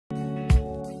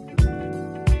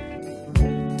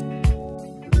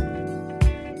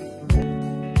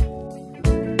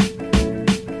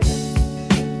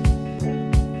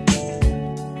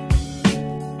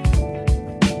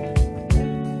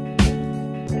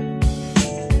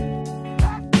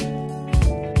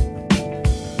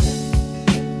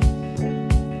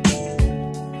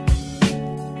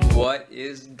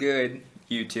is good,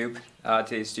 YouTube?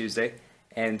 Today's Tuesday,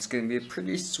 and it's going to be a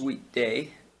pretty sweet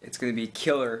day. It's going to be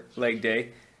killer leg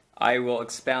day. I will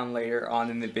expound later on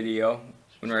in the video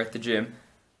when we're at the gym,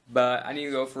 but I need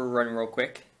to go for a run real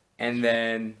quick, and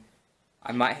then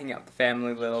I might hang out with the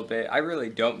family a little bit. I really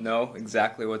don't know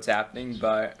exactly what's happening,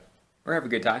 but we're having a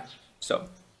good time, so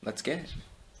let's get it.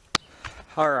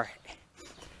 Alright,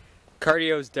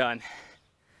 cardio's done.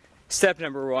 Step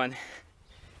number one,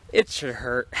 it should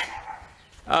hurt.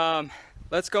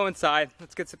 Let's go inside,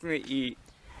 let's get something to eat,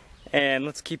 and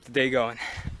let's keep the day going.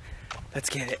 Let's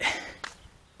get it.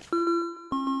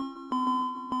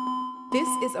 This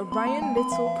is a Ryan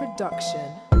Little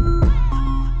production.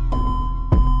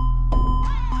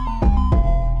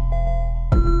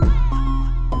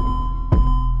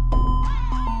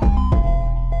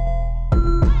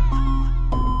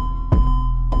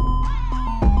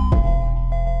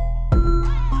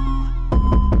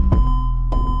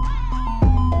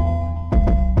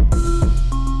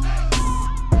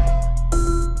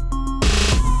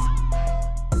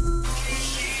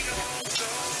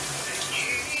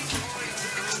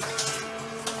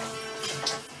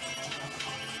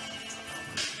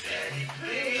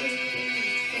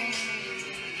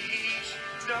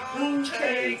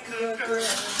 Take a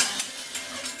breath.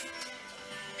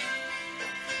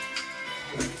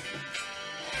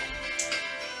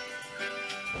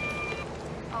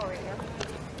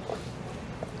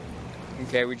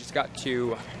 Okay, we just got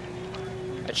to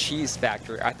a cheese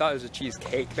factory. I thought it was a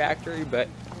cheesecake factory, but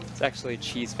it's actually a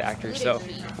cheese factory. So,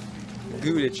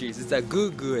 GOUDA cheese. It's a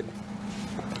good.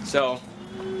 So,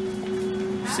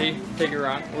 see, take it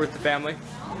around. We're with the family.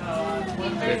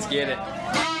 Let's get it.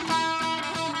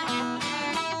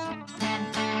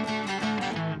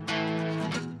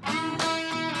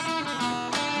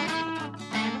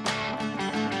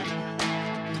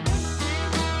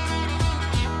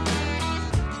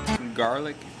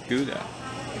 Garlic GOUDA.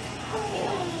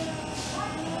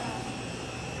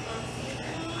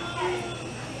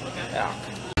 Yeah.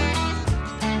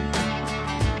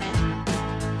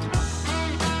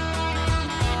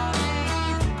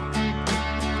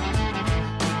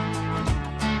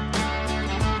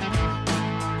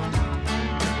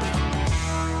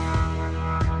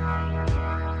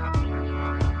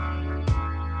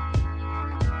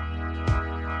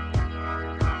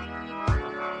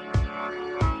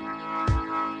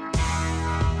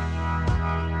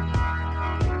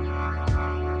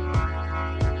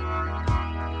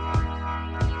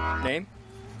 Name?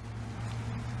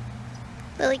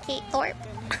 Lily Kate Thorpe.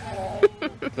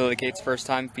 Lily Kate's first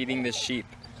time feeding the sheep.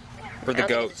 Or the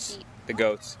goats. The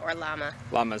goats. Or llama.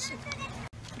 Llamas.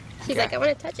 She's like, I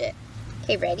want to touch it.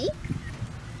 Okay, ready?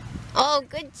 Oh,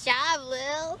 good job,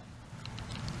 Lil.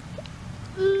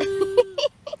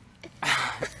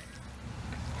 Hi,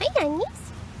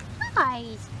 Annies. Hi.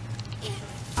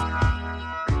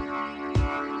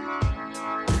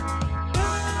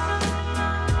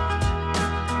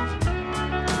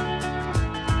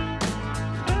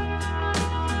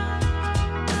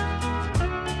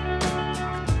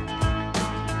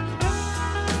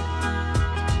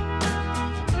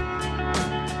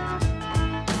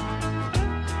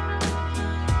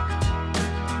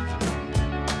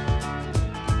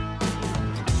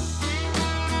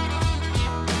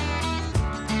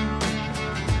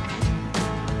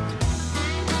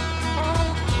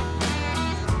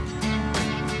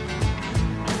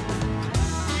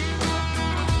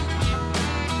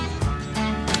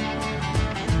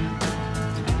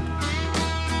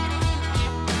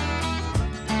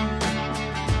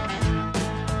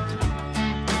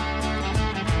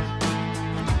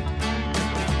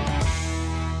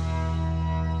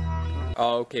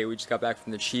 Okay, we just got back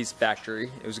from the cheese factory.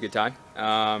 It was a good time.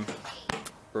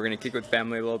 We're gonna kick with the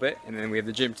family a little bit, and then we have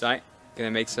the gym tonight.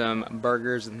 Gonna make some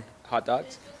burgers and hot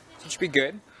dogs. So it should be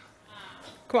good.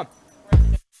 Come on.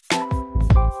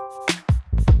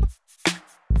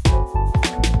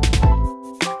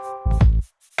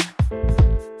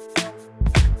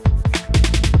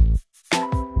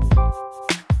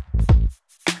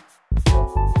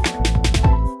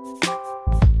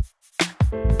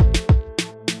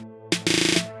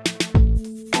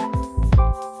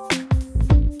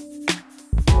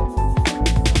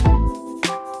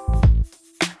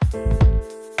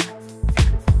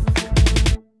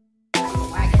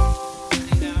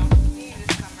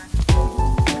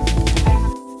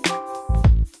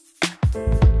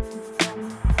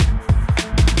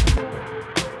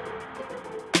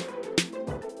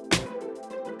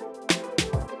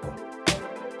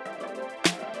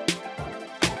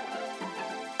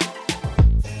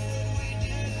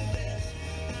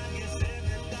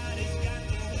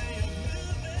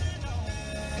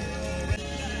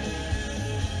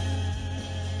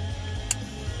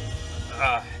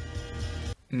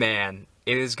 Man,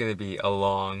 it is gonna be a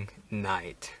long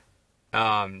night.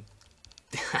 We're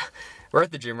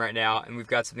at the gym right now, and we've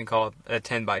got something called a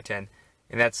 10 by 10,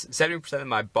 and that's 70% of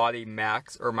my body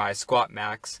max, or my squat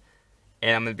max,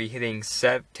 and I'm gonna be hitting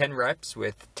 10 reps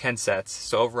with 10 sets.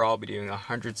 So overall, I'll be doing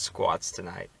 100 squats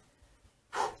tonight.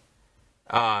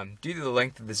 Due to the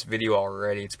length of this video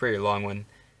already, it's a pretty long one.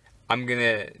 I'm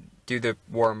gonna do the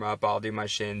warm up. I'll do my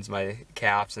shins, my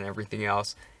calves, and everything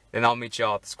else. Then I'll meet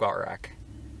y'all at the squat rack.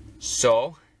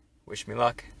 So, wish me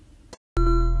luck.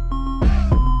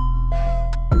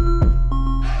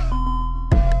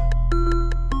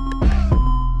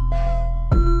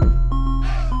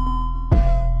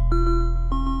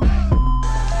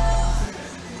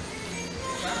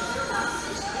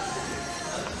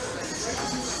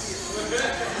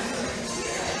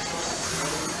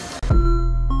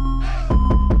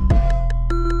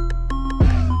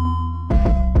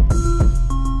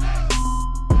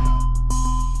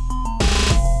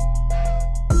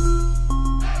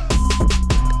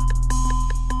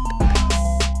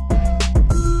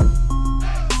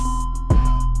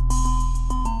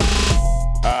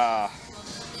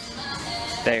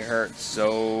 They hurt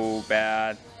so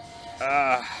bad.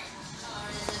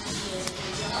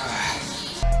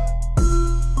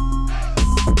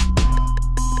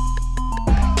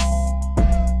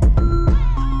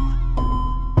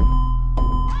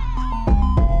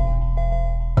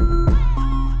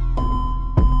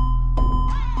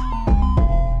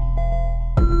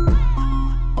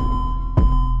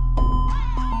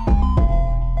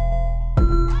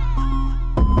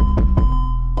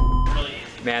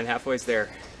 Man, halfway's there.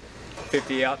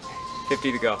 50 up,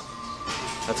 50 to go.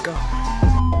 Let's go.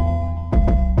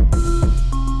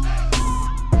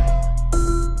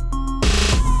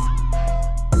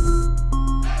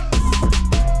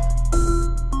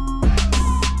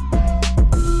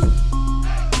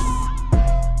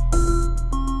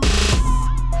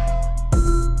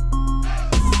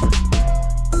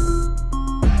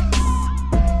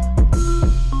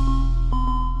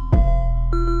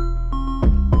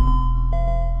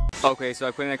 Okay, so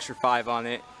I put an extra 5 on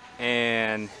it,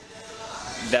 and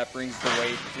that brings the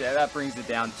weight, that brings it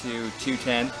down to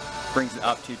 210, brings it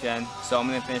up 210. So I'm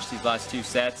gonna finish these last 2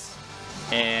 sets,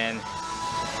 and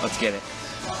let's get it.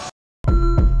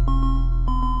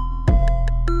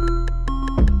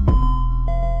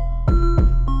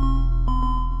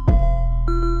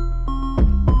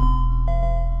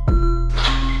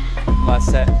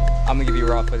 Last set, I'm gonna give you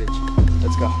raw footage.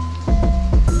 Let's go.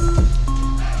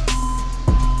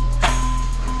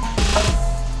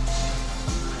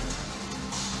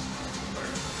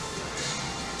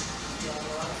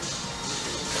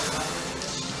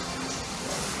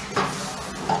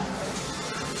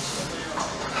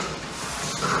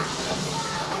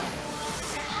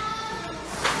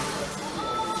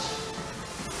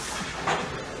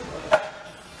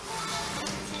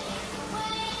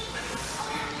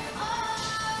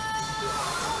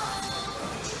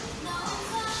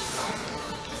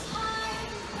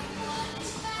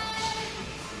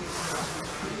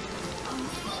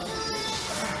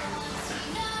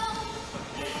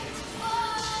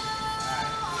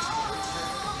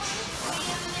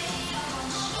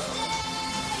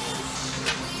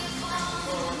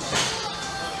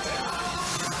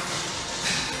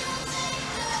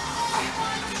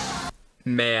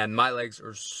 Man, my legs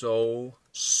are so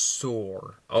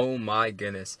sore. Oh my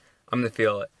goodness. I'm gonna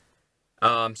feel it.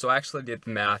 So I actually did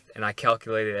the math and I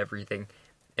calculated everything.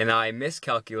 And I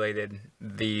miscalculated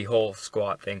the whole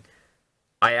squat thing.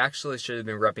 I actually should have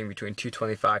been repping between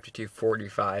 225 to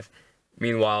 245.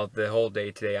 Meanwhile, the whole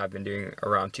day today I've been doing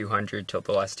around 200 till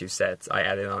the last 2 sets. I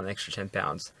added on an extra 10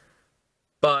 pounds.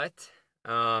 But,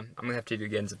 I'm gonna have to do it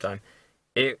again sometime.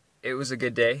 It was a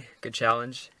good day, good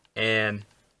challenge, and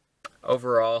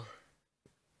overall,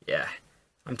 yeah,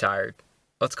 I'm tired.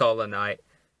 Let's call it a night.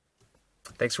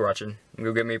 Thanks for watching.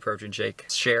 Go get me a protein shake.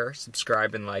 Share,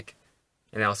 subscribe, and like.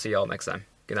 And I'll see y'all next time.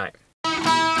 Good night.